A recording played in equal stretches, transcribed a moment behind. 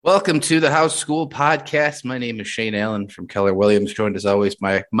Welcome to the House School Podcast. My name is Shane Allen from Keller Williams, joined as always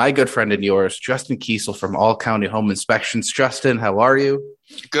by my good friend and yours, Justin Kiesel from All County Home Inspections. Justin, how are you?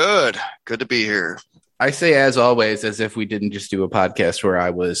 Good. Good to be here. I say as always, as if we didn't just do a podcast where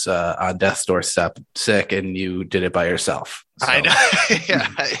I was on death's doorstep sick and you did it by yourself. So. I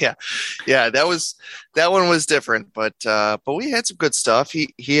know. yeah. That one was different, but we had some good stuff.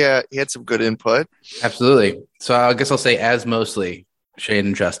 He had some good input. Absolutely. So I guess I'll say as mostly Shane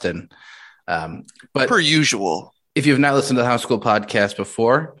and Justin. But per usual, if you've not listened to the House School Podcast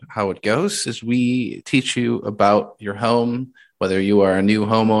before, how it goes is we teach you about your home, whether you are a new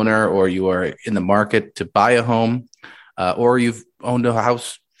homeowner or you are in the market to buy a home, or you've owned a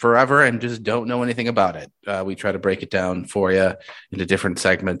house forever and just don't know anything about it. We try to break it down for you into different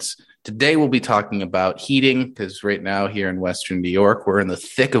segments. Today, we'll be talking about heating because right now here in Western New York, we're in the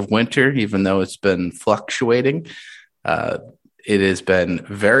thick of winter, even though it's been fluctuating. It has been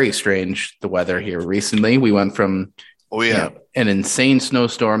very strange, the weather here recently. We went from an insane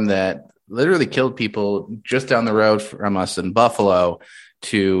snowstorm that literally killed people just down the road from us in Buffalo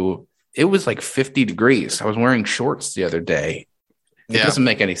to it was like 50 degrees. I was wearing shorts the other day. It doesn't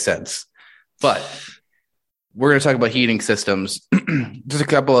make any sense. But we're going to talk about heating systems. Just a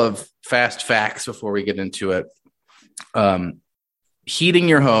couple of fast facts before we get into it. Heating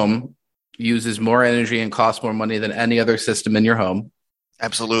your home uses more energy and costs more money than any other system in your home.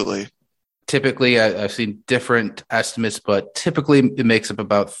 Absolutely. Typically, I've seen different estimates, but typically it makes up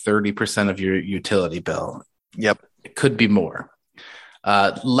about 30% of your utility bill. Yep. It could be more.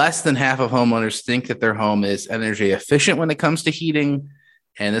 Less than half of homeowners think that their home is energy efficient when it comes to heating.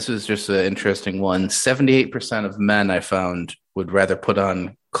 And this was just an interesting one. 78% of men I found would rather put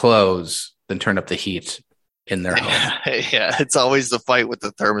on clothes than turn up the heat in their home. Yeah, it's always the fight with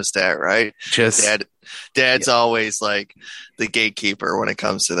the thermostat, right? Dad's always like the gatekeeper when it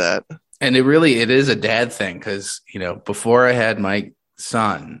comes to that. And it is a dad thing because, before I had my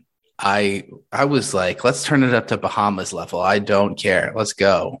son, I was like, let's turn it up to Bahamas level. I don't care. Let's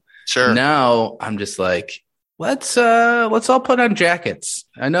go. Sure. Now I'm just like, let's all put on jackets.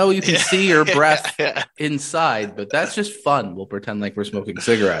 I know you can see your breath inside, but that's just fun. We'll pretend like we're smoking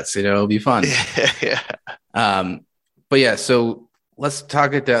cigarettes. It'll be fun. But yeah, so let's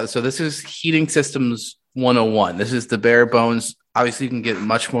talk it down. So this is Heating Systems 101. This is the bare bones. Obviously, you can get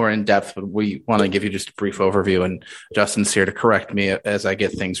much more in depth, but we want to give you just a brief overview, and Justin's here to correct me as I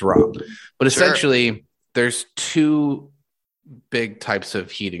get things wrong. But essentially, there's two big types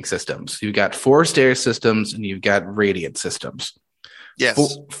of heating systems. You've got forced air systems and you've got radiant systems.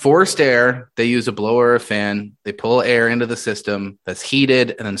 Yes. Forced air, they use a blower or a fan. They pull air into the system that's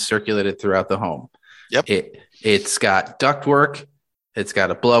heated and then circulated throughout the home. Yep. It's got ductwork. It's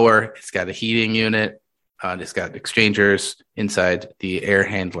got a blower. It's got a heating unit. It's got exchangers inside the air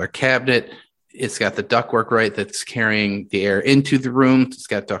handler cabinet. It's got the ductwork, right, that's carrying the air into the room. It's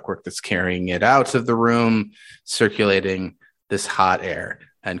got ductwork that's carrying it out of the room, circulating this hot air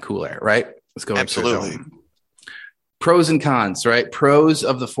and cool air, right? Let's go. Absolutely. Pros and cons, right? Pros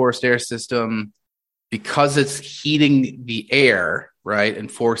of the forced air system, because it's heating the air, right,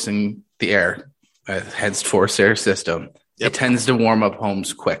 and forcing the air, hence forced air system. Yep. It tends to warm up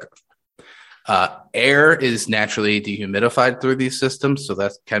homes quicker. Air is naturally dehumidified through these systems, so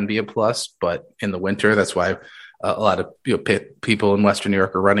that can be a plus. But in the winter, that's why a lot of people in Western New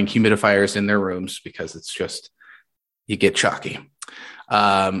York are running humidifiers in their rooms because it's just you get chalky.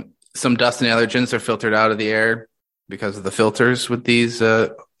 Some dust and allergens are filtered out of the air because of the filters with these,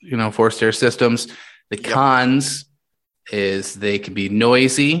 forced air systems. The cons is they can be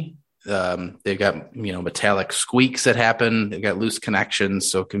noisy. They've got, metallic squeaks that happen. They've got loose connections,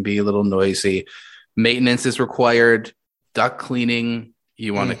 so it can be a little noisy. Maintenance is required. Duct cleaning.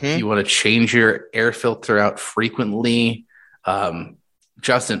 You want to change your air filter out frequently.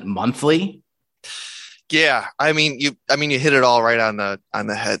 Justin, monthly. Yeah, you hit it all right on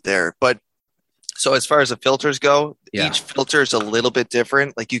the head there. But so as far as the filters go, each filter is a little bit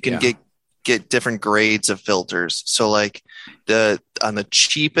different. Like you can get different grades of filters. So like on the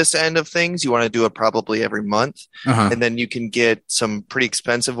cheapest end of things, you want to do it probably every month. And then you can get some pretty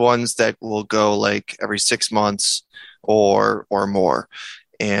expensive ones that will go like every 6 months or more.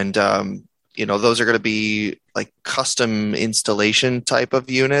 And, those are going to be like custom installation type of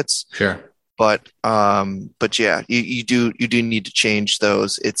units. Sure. But yeah, you do need to change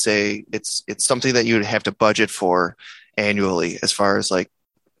those. It's something that you would have to budget for annually as far as like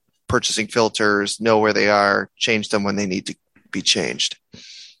purchasing filters, know where they are, change them when they need to be changed.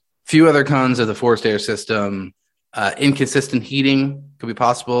 Few other cons of the forced air system. Inconsistent heating could be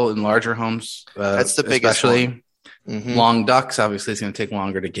possible in larger homes. That's the biggest one. Long ducts, obviously, it's going to take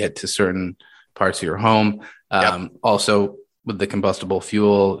longer to get to certain parts of your home. Also, with the combustible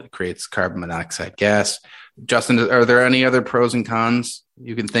fuel, it creates carbon monoxide gas. Justin, are there any other pros and cons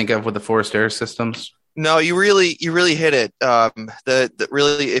you can think of with the forced air systems? No, you really hit it. The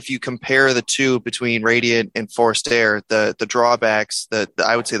really, if you compare the two between radiant and forced air, the drawbacks,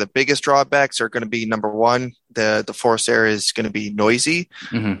 I would say the biggest drawbacks are going to be, number one, the forced air is going to be noisy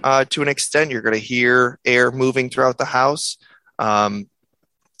to an extent. You're going to hear air moving throughout the house,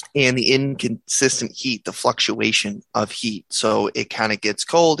 and the inconsistent heat, the fluctuation of heat. So it kind of gets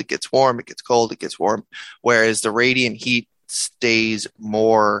cold, it gets warm, it gets cold, it gets warm. Whereas the radiant heat stays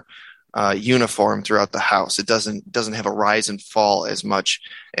more uniform throughout the house. It doesn't have a rise and fall as much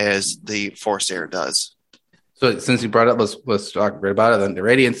as the forced air does. So since you brought it up, let's talk right about it then. The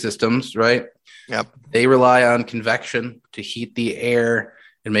radiant systems, right? Yep. They rely on convection to heat the air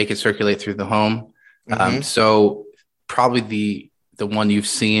and make it circulate through the home. So probably the one you've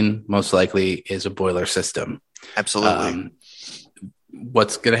seen most likely is a boiler system. Absolutely.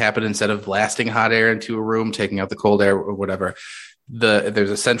 What's going to happen, instead of blasting hot air into a room, taking out the cold air or whatever, there's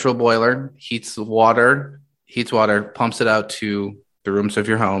a central boiler, heats water, pumps it out to the rooms of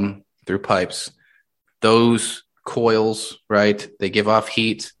your home through pipes. Those coils, right, they give off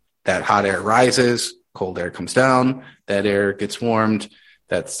heat. That hot air rises, cold air comes down, that air gets warmed,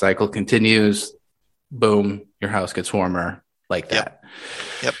 that cycle continues, boom, your house gets warmer like that.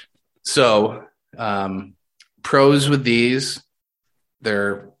 Yep. So pros with these,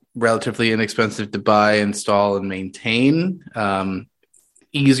 they're relatively inexpensive to buy, install, and maintain.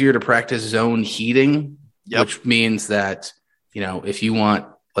 Easier to practice zone heating, which means that, if you want,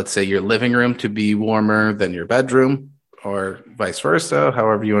 let's say, your living room to be warmer than your bedroom, or vice versa,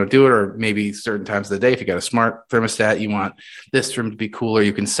 however you want to do it, or maybe certain times of the day, if you got a smart thermostat, you want this room to be cooler,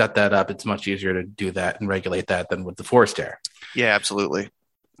 you can set that up. It's much easier to do that and regulate that than with the forced air. Yeah, absolutely.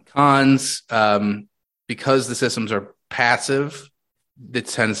 Cons, because the systems are passive, it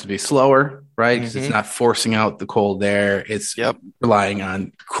tends to be slower, right? Because it's not forcing out the cold air. It's relying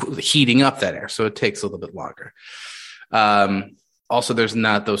on heating up that air. So it takes a little bit longer. Also, there's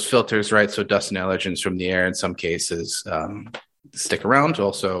not those filters, right? So dust and allergens from the air in some cases stick around.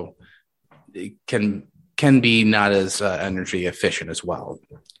 Also, it can be not as energy efficient as well.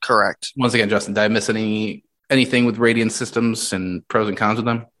 Correct. Once again, Justin, did I miss anything with radiant systems and pros and cons with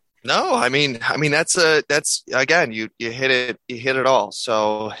them? No, I mean that's again, you hit it all.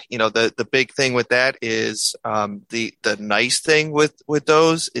 So, the big thing with that is the nice thing with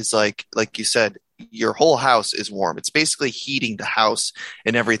those is like you said, your whole house is warm. It's basically heating the house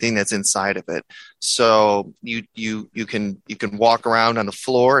and everything that's inside of it. So you can walk around on the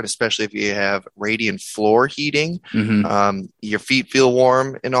floor, and especially if you have radiant floor heating, your feet feel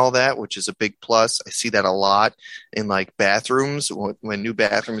warm and all that, which is a big plus. I see that a lot in like bathrooms when new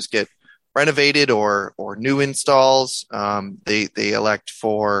bathrooms get renovated or new installs. They elect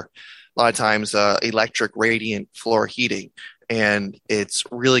for a lot of times electric radiant floor heating. And it's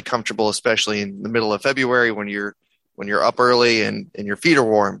really comfortable, especially in the middle of February when you're up early and your feet are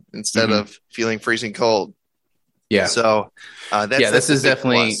warm instead of feeling freezing cold. Yeah. So this is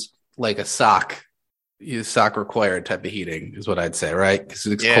definitely plus. Like a sock required type of heating is what I'd say, right? Because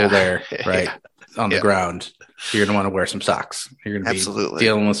it's cold air, right, on the ground. You're going to want to wear some socks. You're going to be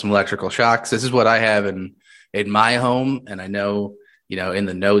dealing with some electrical shocks. This is what I have in my home, and I know in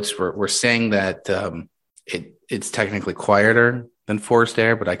the notes we're saying that it's technically quieter than forced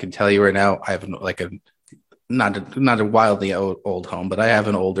air, but I can tell you right now, I have not a wildly old home, but I have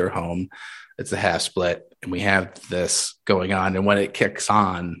an older home. It's a half split, and we have this going on. And when it kicks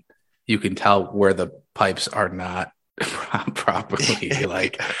on, you can tell where the pipes are not properly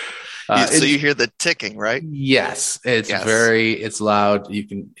so you hear the ticking, right? Yes, it's loud. You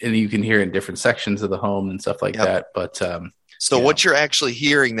can hear it in different sections of the home and stuff like that. But so what you're actually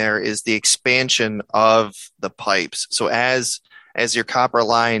hearing there is the expansion of the pipes. So as your copper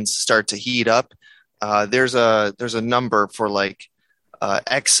lines start to heat up, there's a number for like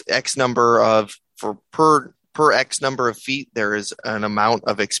X number of per X number of feet. There is an amount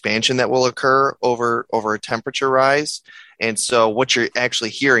of expansion that will occur over a temperature rise. And so what you're actually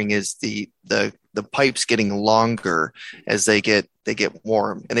hearing is the pipes getting longer as they get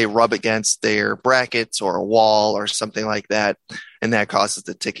warm, and they rub against their brackets or a wall or something like that, and that causes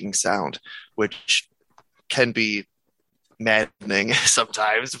the ticking sound, which can be maddening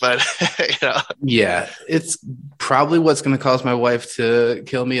sometimes. But yeah, it's probably what's going to cause my wife to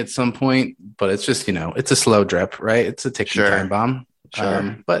kill me at some point. But it's just it's a slow drip, right? It's a ticking time bomb.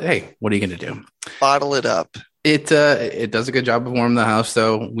 Sure. But hey, what are you going to do? Bottle it up. It does a good job of warming the house,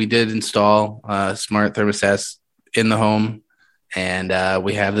 though. We did install smart thermostats in the home, and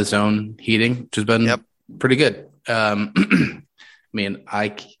we have the zone heating, which has been pretty good. I mean,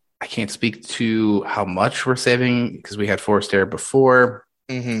 I can't speak to how much we're saving because we had forced air before,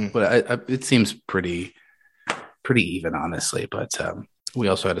 but it seems pretty even, honestly. But we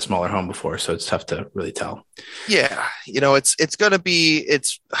also had a smaller home before, so it's tough to really tell. Yeah, it's going to be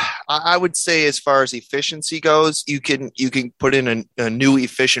I would say as far as efficiency goes, you can put in a new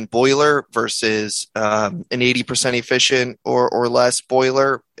efficient boiler versus an 80% efficient or less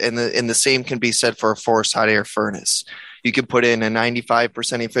boiler, and the same can be said for a forced hot air furnace. You can put in a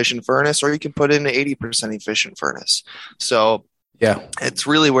 95% efficient furnace, or you can put in an 80% efficient furnace. So yeah, it's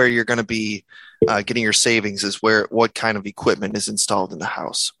really where you're going to be getting your savings is what kind of equipment is installed in the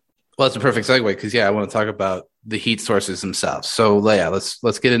house. Well, that's a perfect segue because I want to talk about the heat sources themselves. So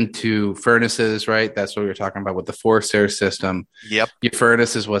let's get into furnaces, right? That's what we were talking about with the forced air system. Yep. Your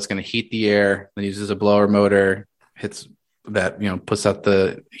furnace is what's going to heat the air, then uses a blower motor, hits that, puts out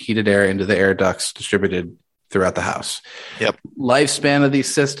the heated air into the air ducts distributed throughout the house. Yep. Lifespan of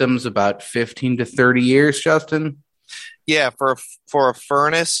these systems about 15 to 30 years, Justin. Yeah, for a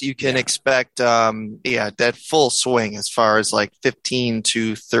furnace, you can expect that full swing as far as like 15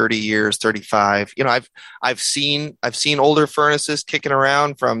 to 30 years, 35. I've seen older furnaces kicking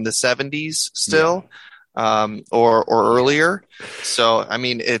around from the 70s still, or earlier. So I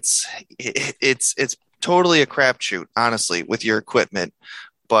mean, it's totally a crapshoot, honestly, with your equipment.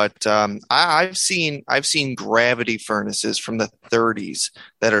 But I've seen gravity furnaces from the 30s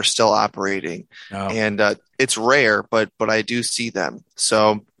that are still operating, and it's rare, but I do see them.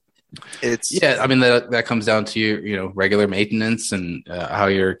 So it's I mean that comes down to your regular maintenance and how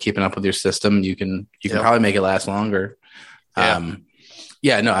you're keeping up with your system. You can probably make it last longer. I've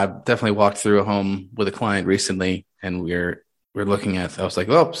definitely walked through a home with a client recently, and we're looking at. I was like,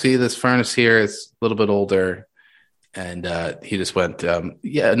 oh, see this furnace here? It's a little bit older. And he just went, I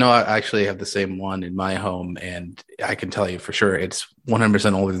actually have the same one in my home, and I can tell you for sure it's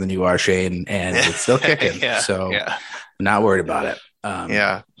 100% older than you are, Shane, and it's still kicking. I'm not worried about it.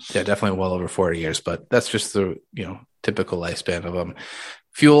 Definitely well over 40 years, but that's just the typical lifespan of them.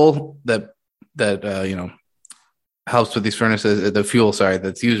 Fuel that helps with these furnaces. The fuel,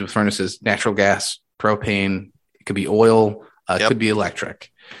 that's used with furnaces: natural gas, propane. It could be oil. It could be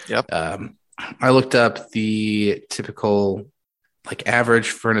electric. Yep. I looked up the typical average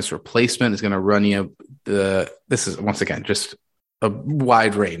furnace replacement is going to run you this is once again just a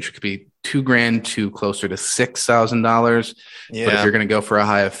wide range. It could be $2,000 to closer to $6,000. Yeah. But if you're going to go for a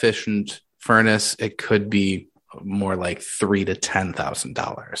high efficient furnace, it could be more like $3,000 to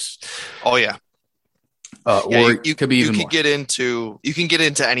 $10,000. Oh yeah. Or you could be even more. You can get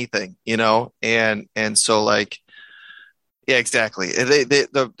into anything, and so yeah, exactly.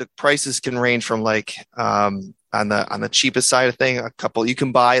 The prices can range from on the cheapest side of thing, you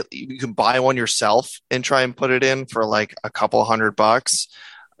can buy one yourself and try and put it in for a couple $100.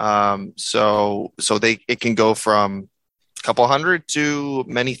 So it can go from a couple hundred to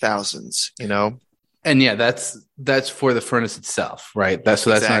many thousands, And that's for the furnace itself, right? That's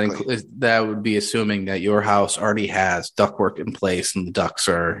exactly. Not that would be assuming that your house already has ductwork in place and the ducts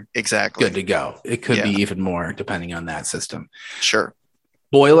are good to go. It could be even more depending on that system. Sure.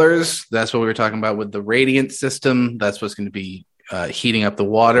 Boilers, that's what we were talking about with the radiant system. That's what's going to be heating up the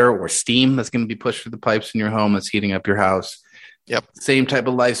water, or steam that's going to be pushed through the pipes in your home that's heating up your house. Yep. Same type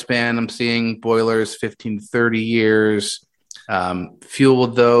of lifespan. I'm seeing boilers 15 to 30 years. Fuel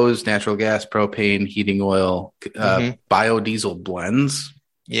with those: natural gas, propane, heating oil, biodiesel blends.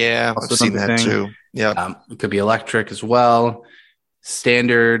 Yeah, I've seen that too. Yeah, it could be electric as well.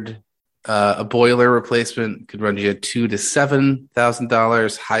 Standard, a boiler replacement could run you $2,000 to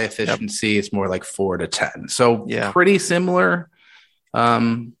 $7,000. High efficiency, it's more like $4,000 to $10,000. So pretty similar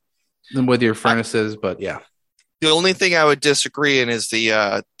than with your furnaces, but yeah. The only thing I would disagree in is the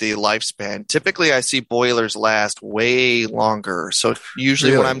lifespan. Typically, I see boilers last way longer. So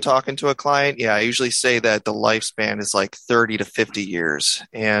usually when I'm talking to a client, I usually say that the lifespan is 30 to 50 years.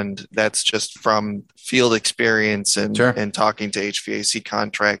 And that's just from field experience and talking to HVAC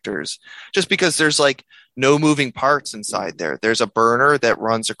contractors. Just because there's no moving parts inside there. There's a burner that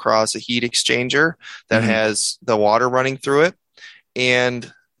runs across a heat exchanger that has the water running through it.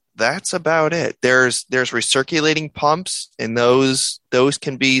 And that's about it. There's recirculating pumps, and those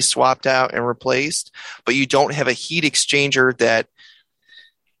can be swapped out and replaced, but you don't have a heat exchanger that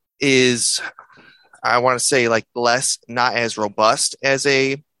is, I want to say, not as robust as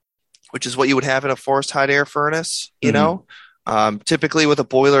which is what you would have in a forced hot air furnace, typically with a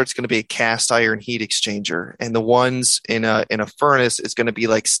boiler, it's going to be a cast iron heat exchanger, and the ones in a furnace is going to be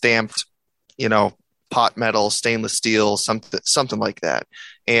stamped, pot metal, stainless steel, something like that,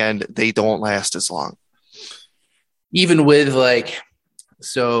 and they don't last as long. Even with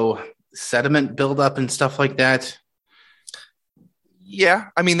sediment buildup and stuff like that. Yeah,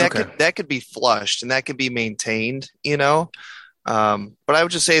 I mean that could be flushed and that could be maintained, but I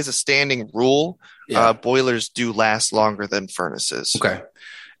would just say as a standing rule, boilers do last longer than furnaces. Okay,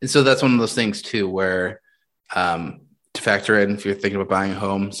 and so that's one of those things too, where to factor in if you're thinking about buying a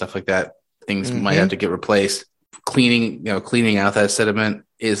home, stuff like that, things might have to get replaced. Cleaning out that sediment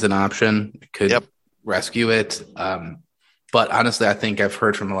is an option. It could rescue it. But honestly, I think I've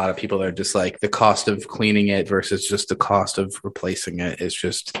heard from a lot of people that are just like the cost of cleaning it versus just the cost of replacing it is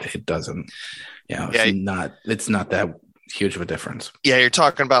just, it doesn't, it's not that huge of a difference. Yeah. You're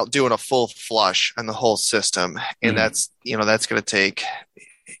talking about doing a full flush on the whole system. And that's going to take,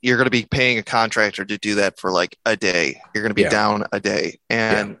 you're going to be paying a contractor to do that for like a day. You're going to be down a day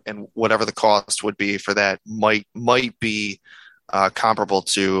and whatever the cost would be for that might be comparable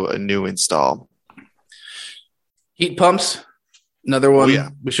to a new install. Heat pumps, another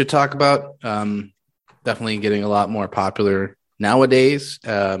one we should talk about. Definitely getting a lot more popular nowadays.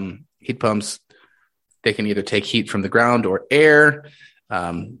 Heat pumps, they can either take heat from the ground or air.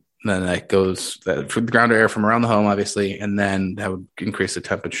 Then that goes from the ground or air from around the home, obviously, and then that would increase the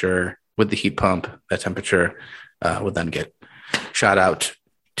temperature with the heat pump. That temperature would then get shot out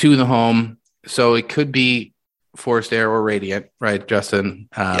to the home. So it could be forced air or radiant, right, Justin?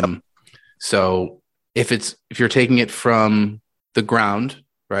 So if you're taking it from the ground,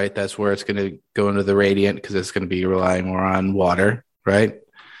 right, that's where it's going to go into the radiant because it's going to be relying more on water, right?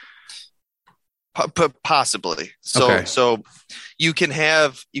 Possibly. So you can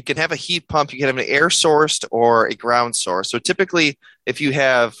have a heat pump, you can have an air sourced or a ground source. So typically, if you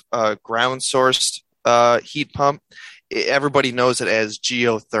have a ground sourced heat pump, everybody knows it as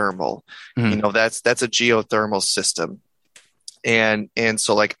geothermal. That's a geothermal system. And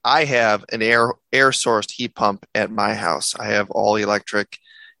so like I have an air sourced heat pump at my house. I have all electric,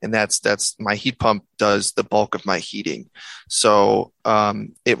 and that's my heat pump does the bulk of my heating. So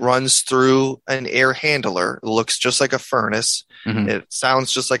it runs through an air handler. It looks just like a furnace. It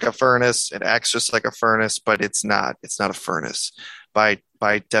sounds just like a furnace. It acts just like a furnace, but it's not. It's not a furnace. By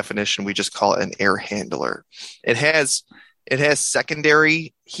definition, we just call it an air handler. It has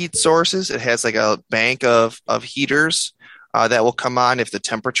secondary heat sources. It has like a bank of heaters that will come on if the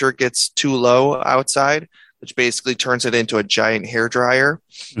temperature gets too low outside, which basically turns it into a giant hairdryer.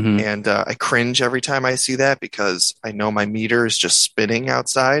 And I cringe every time I see that because I know my meter is just spinning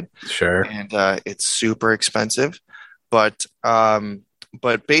outside. Sure. And it's super expensive. But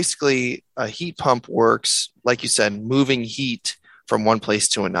basically a heat pump works, like you said, moving heat from one place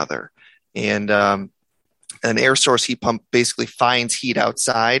to another. And an air source heat pump basically finds heat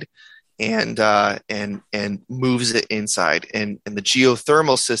outside and moves it inside. And the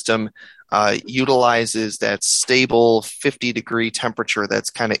geothermal system utilizes that stable 50-degree temperature that's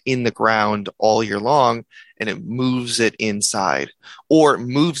kind of in the ground all year long, and it moves it inside, or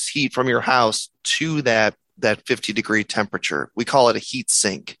moves heat from your house to that 50-degree temperature. We call it a heat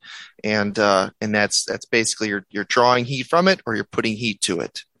sink, and that's basically you're drawing heat from it, or you're putting heat to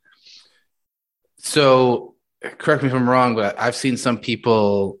it. So, correct me if I'm wrong, but I've seen some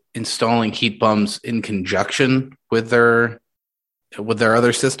people installing heat pumps in conjunction with their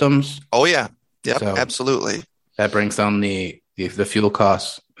other systems. Oh yeah, yep, so absolutely. That brings down the fuel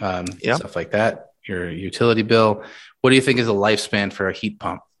costs, stuff like that. Your utility bill. What do you think is a lifespan for a heat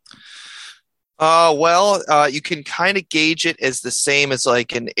pump? You can kind of gauge it as the same as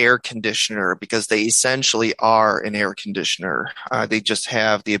like an air conditioner, because they essentially are an air conditioner. They just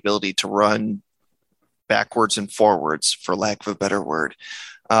have the ability to run backwards and forwards, for lack of a better word.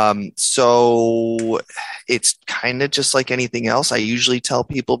 So it's kind of just like anything else. I usually tell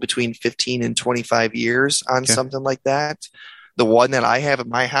people between 15 and 25 years on something like that. The one that I have at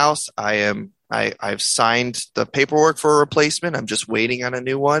my house, I've signed the paperwork for a replacement. I'm just waiting on a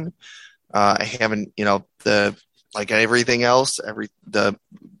new one. I haven't, like everything else,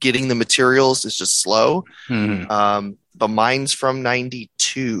 getting the materials is just slow. But mine's from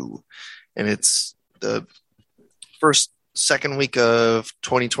 92, and it's the second week of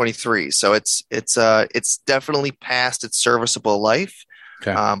 2023. So it's definitely past its serviceable life.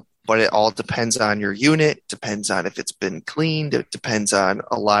 But it all depends on your unit, depends on if it's been cleaned, it depends on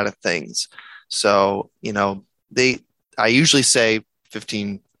a lot of things. So, I usually say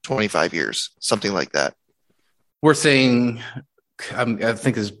 15, 25 years, something like that. We're saying, I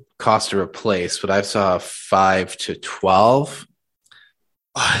think it's cost to replace, but I saw 5 to 12.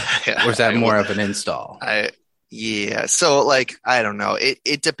 Or is that more of an install? Yeah. So like, I don't know.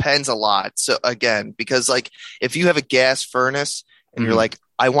 It depends a lot. So again, because like if you have a gas furnace and you're Mhm. like,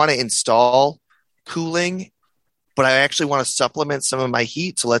 I want to install cooling, but I actually want to supplement some of my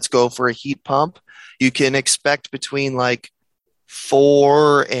heat. So let's go for a heat pump. You can expect between like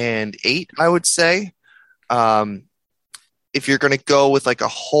 4 and 8, I would say. Um, if you're going to go with like a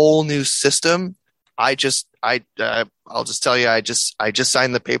whole new system, I'll just tell you, I just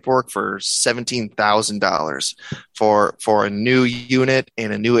signed the paperwork for $17,000 for a new unit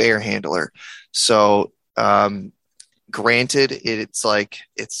and a new air handler. So, granted, it's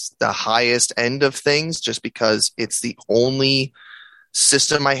the highest end of things just because it's the only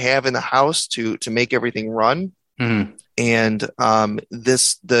system I have in the house to make everything run. Mhm. And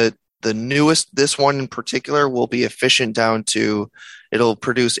the newest, this one in particular, will be efficient down to, it'll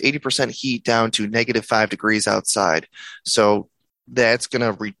produce 80% heat down to -5 degrees outside. So that's going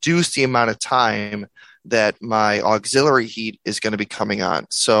to reduce the amount of time that my auxiliary heat is going to be coming on.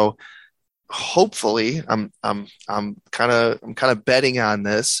 So hopefully, I'm kind of betting on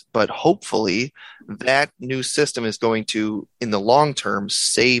this, but hopefully that new system is going to, in the long term,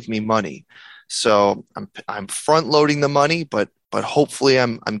 save me money. So I'm front loading the money, but hopefully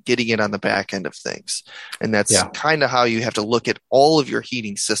I'm getting it on the back end of things. And that's Yeah, kind of how you have to look at all of your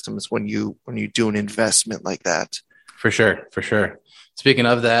heating systems when you do an investment like that. for sure, for sure. Speaking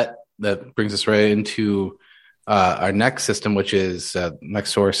of that, that brings us right into our next system, which is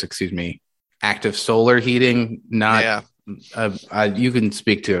next source, excuse me, active solar heating. Not Yeah. you can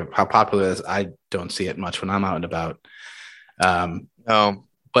speak to how popular it is. I don't see it much when I'm out and about. Um, No.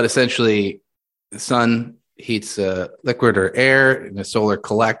 but essentially, the sun heats liquid or air in a solar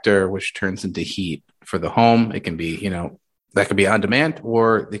collector, which turns into heat for the home. It can be, that could be on demand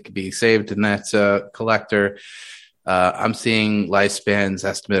or it could be saved in that collector. I'm seeing lifespans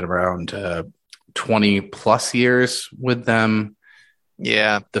estimate around 20 plus years with them.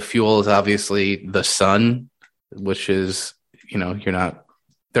 Yeah. The fuel is obviously the sun, which is,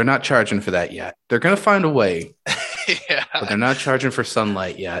 they're not charging for that yet. They're going to find a way, but Yeah. they're not charging for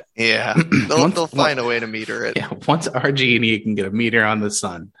sunlight yet. Yeah. They'll find a way to meter it. Yeah, once RG&E can get a meter on the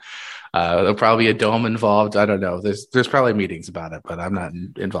sun, there'll probably be a dome involved. I don't know. There's probably meetings about it, but I'm not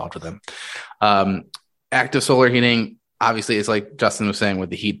involved with them. Active solar heating, obviously, it's like Justin was saying with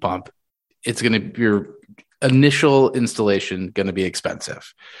the heat pump. It's going to your initial installation going to be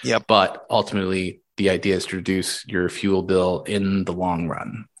expensive. Yep. But ultimately, the idea is to reduce your fuel bill in the long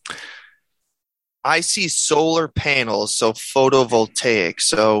run. I see solar panels, so photovoltaic,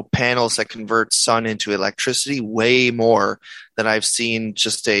 so panels that convert sun into electricity way more than I've seen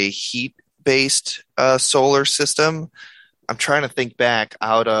just a heat-based solar system. I'm trying to think back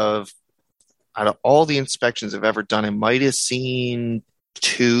out of all the inspections I've ever done, I might have seen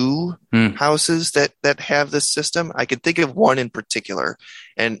two houses that have this system. I could think of one in particular,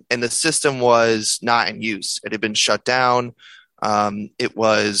 and the system was not in use. It had been shut down. It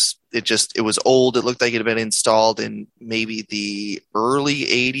was old. It looked like it had been installed in maybe the early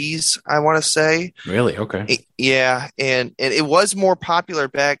 80s, I want to say. Really? Okay. Yeah, and it was more popular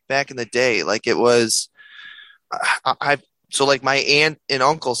back in the day. Like it was, so like my aunt and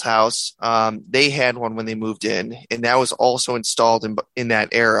uncle's house, they had one when they moved in, and that was also installed in that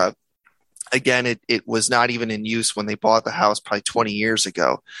era. Again, it was not even in use when they bought the house probably 20 years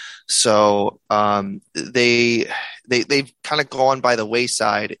ago. So they've kind of gone by the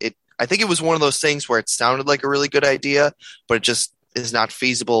wayside. I think it was one of those things where it sounded like a really good idea, but it just is not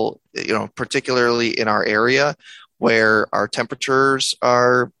feasible, particularly in our area where our temperatures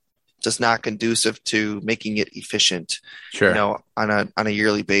are just not conducive to making it efficient, Sure. on a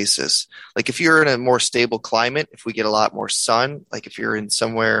yearly basis. Like if you're in a more stable climate, if we get a lot more sun, like if you're in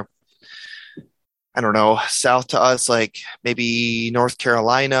somewhere, I don't know, south to us, like maybe North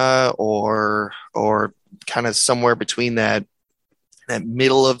Carolina or kind of somewhere between that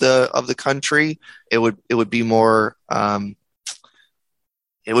middle of the country, it would be more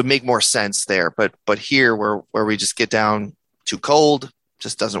it would make more sense there. But here where we just get down too cold,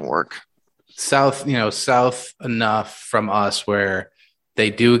 just doesn't work. South enough from us where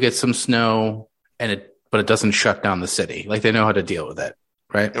they do get some snow but it doesn't shut down the city. Like they know how to deal with it,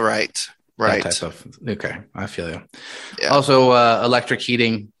 right? Right. That Right. type of, okay, I feel you. Yeah. Also, electric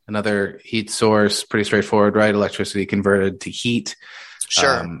heating, another heat source, pretty straightforward, right? Electricity converted to heat.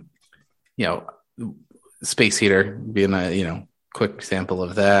 Sure. You know, space heater being a quick example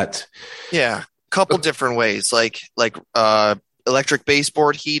of that. Yeah. Couple different ways, like electric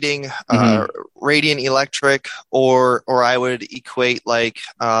baseboard heating, Mhm. radiant electric, or I would equate like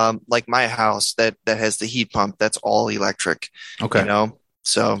my house that has the heat pump that's all electric, Okay.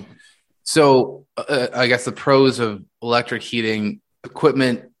 So So I guess the pros of electric heating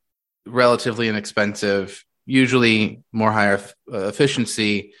equipment, relatively inexpensive, usually more higher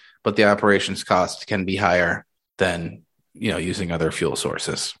efficiency, but the operations cost can be higher than, using other fuel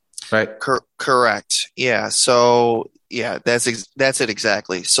sources, right? Correct. Yeah. So yeah, that's it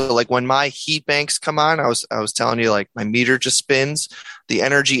exactly. So like when my heat banks come on, I was telling you, like, my meter just spins. The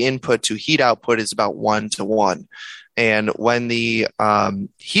energy input to heat output is about 1 to 1. And when the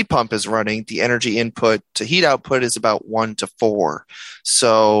heat pump is running, the energy input to heat output is about 1 to 4.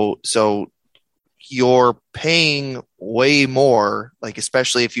 So you're paying way more, like,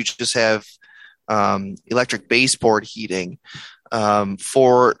 especially if you just have electric baseboard heating,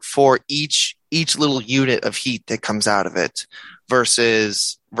 for each little unit of heat that comes out of it,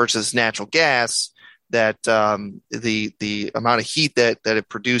 versus natural gas, that the amount of heat that it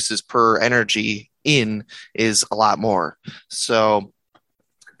produces per energy in is a lot more. So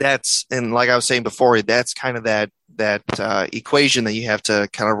and like I was saying before, that's kind of that equation that you have to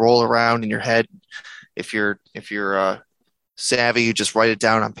kind of roll around in your head. If you're savvy, you just write it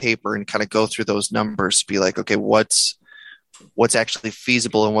down on paper and kind of go through those numbers to be like, okay, what's actually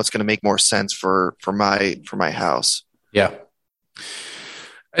feasible and what's going to make more sense for my house. Yeah.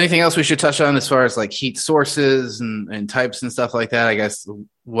 Anything else we should touch on as far as like heat sources and types and stuff like that? I guess,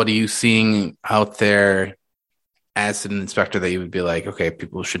 what are you seeing out there as an inspector that you would be like, okay,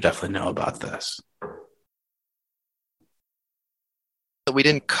 people should definitely know about this? That we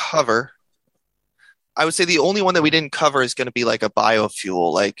didn't cover. I would say the only one that we didn't cover is going to be like a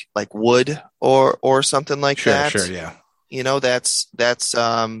biofuel, like wood or something like that. Sure, yeah. That's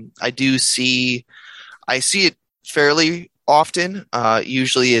I see it fairly often.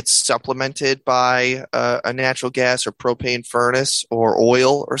 Usually it's supplemented by a natural gas or propane furnace or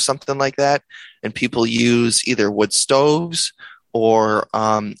oil or something like that. And people use either wood stoves or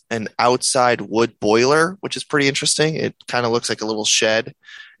an outside wood boiler, which is pretty interesting. It kind of looks like a little shed,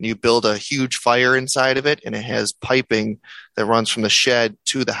 and you build a huge fire inside of it, and it has piping that runs from the shed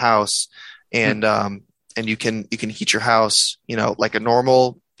to the house. And you can heat your house, like a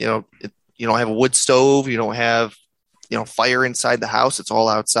normal, you don't have a wood stove, you don't have, fire inside the house. It's all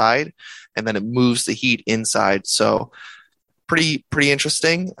outside, and then it moves the heat inside. So pretty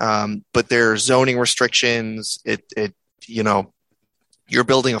interesting. But there are zoning restrictions. You're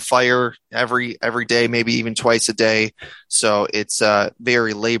building a fire every day, maybe even twice a day. So it's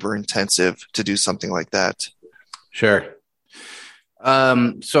very labor intensive to do something like that. Sure.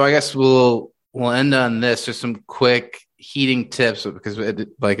 So I guess we'll end on this. Just some quick heating tips, because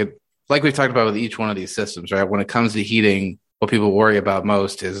like we've talked about with each one of these systems, right? When it comes to heating, what people worry about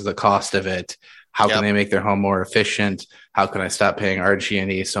most is the cost of it. How can they make their home more efficient? How can I stop paying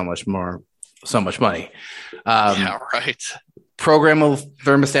RG&E so much money? Yeah, right. Programmable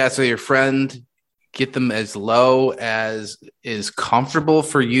thermostats are your friend. Get them as low as is comfortable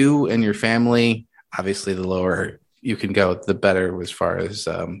for you and your family. Obviously, the lower you can go, the better as far as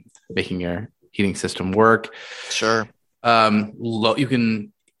making your heating system work. Sure. You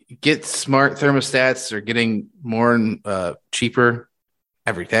can get smart thermostats. They're getting more cheaper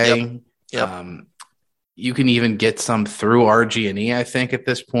every day. Yep. You can even get some through RG&E, I think, at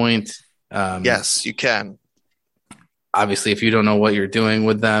this point. Yes, you can. Obviously, if you don't know what you're doing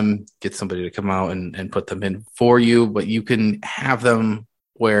with them, get somebody to come out and put them in for you. But you can have them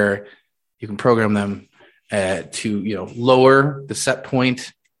where you can program them to lower the set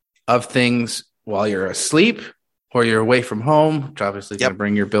point of things while you're asleep or you're away from home, which obviously is going to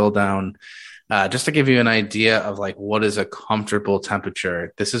bring your bill down. Just to give you an idea of like what is a comfortable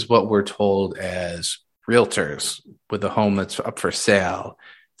temperature, this is what we're told as realtors with a home that's up for sale.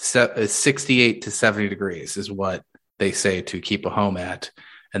 68 to 70 degrees is what they say to keep a home at.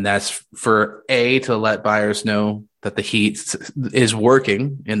 And that's for to let buyers know that the heat is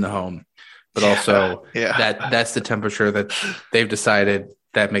working in the home, but also that's the temperature that they've decided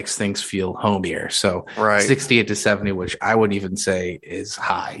that makes things feel homier. So 68 to 70, which I would even say is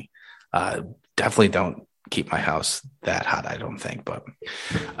high. Definitely don't keep my house that hot, I don't think. But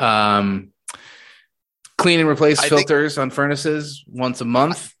clean and replace filters on furnaces once a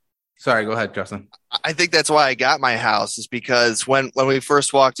month. Sorry, go ahead, Justin. I think that's why I got my house, is because when we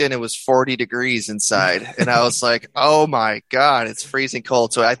first walked in, it was 40 degrees inside. And I was like, oh my God, it's freezing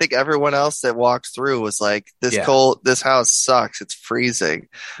cold. So I think everyone else that walked through was like, cold, this house sucks. It's freezing.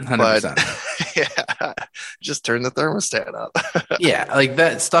 100%. But just turn the thermostat up. Like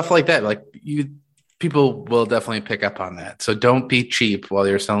that stuff like that. Like people will definitely pick up on that. So don't be cheap while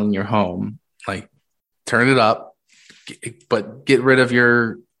you're selling your home. Like turn it up, but get rid of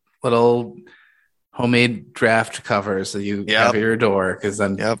your little homemade draft covers that you have at your door, because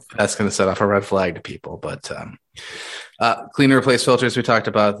then that's going to set off a red flag to people. But clean and replace filters, we talked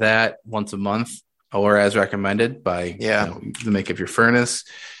about that once a month or as recommended by the make of your furnace.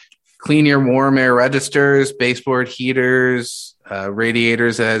 Clean your warm air registers, baseboard heaters,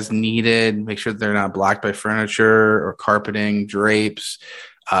 radiators as needed. Make sure they're not blocked by furniture or carpeting, drapes.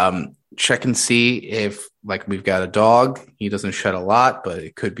 Check and see if, like, we've got a dog. He doesn't shed a lot, but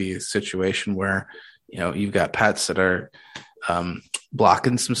it could be a situation where, you've got pets that are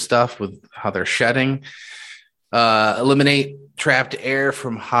blocking some stuff with how they're shedding. Eliminate trapped air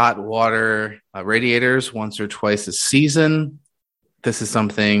from hot water radiators once or twice a season. This is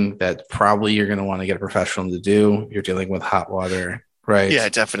something that probably you're going to want to get a professional to do. You're dealing with hot water, right? Yeah,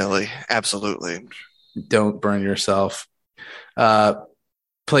 definitely. Absolutely. Don't burn yourself.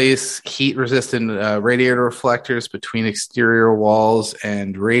 Place heat-resistant radiator reflectors between exterior walls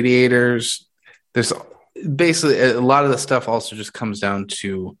and radiators. There's basically a lot of the stuff also just comes down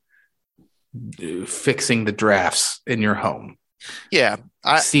to fixing the drafts in your home. Yeah.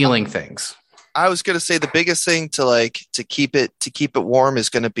 Sealing things. I was going to say the biggest thing to keep it warm is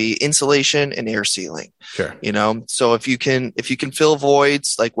going to be insulation and air sealing. Sure. So if you can fill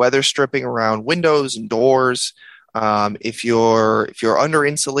voids like weather stripping around windows and doors, if you're under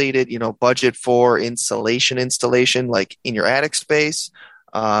insulated, budget for installation like in your attic space.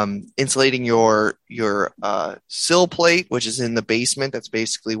 Insulating your sill plate, which is in the basement, that's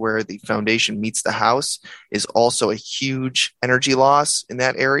basically where the foundation meets the house, is also a huge energy loss in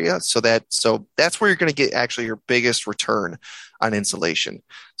that area. So that's where you're going to get actually your biggest return on insulation.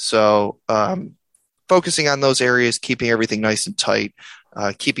 So focusing on those areas, keeping everything nice and tight,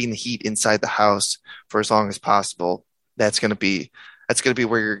 keeping the heat inside the house for as long as possible. That's going to be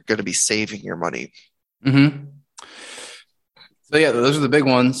where you're going to be saving your money. Mm-hmm. So yeah, those are the big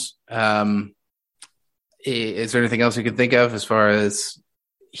ones. Is there anything else you can think of as far as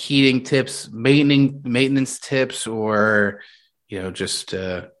heating tips, maintenance tips, or just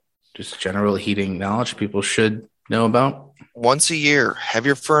general heating knowledge people should know about? Once a year, have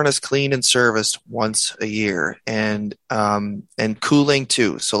your furnace cleaned and serviced once a year, and cooling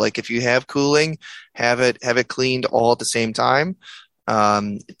too. So like if you have cooling, have it cleaned all at the same time.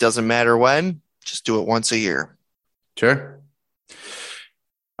 It doesn't matter when, just do it once a year. Sure.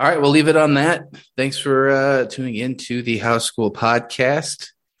 All right, we'll leave it on that. Thanks for tuning in to the House School Podcast.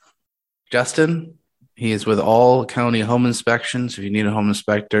 Justin, he is with All County Home Inspections. If you need a home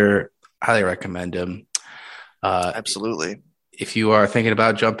inspector, highly recommend him. Absolutely. If you are thinking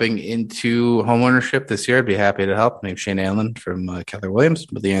about jumping into homeownership this year, I'd be happy to help. My name's Shane Allen from Keller Williams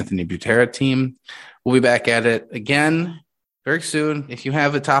with the Anthony Butera team. We'll be back at it again very soon. If you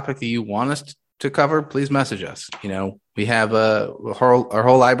have a topic that you want us to cover, please message us. We have our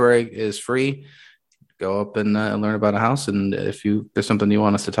whole library is free. Go up and learn about a house. And if there's something you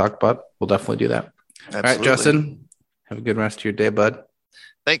want us to talk about, we'll definitely do that. Absolutely. All right, Justin, have a good rest of your day, bud.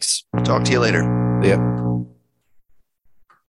 Thanks. Talk to you later. Yeah.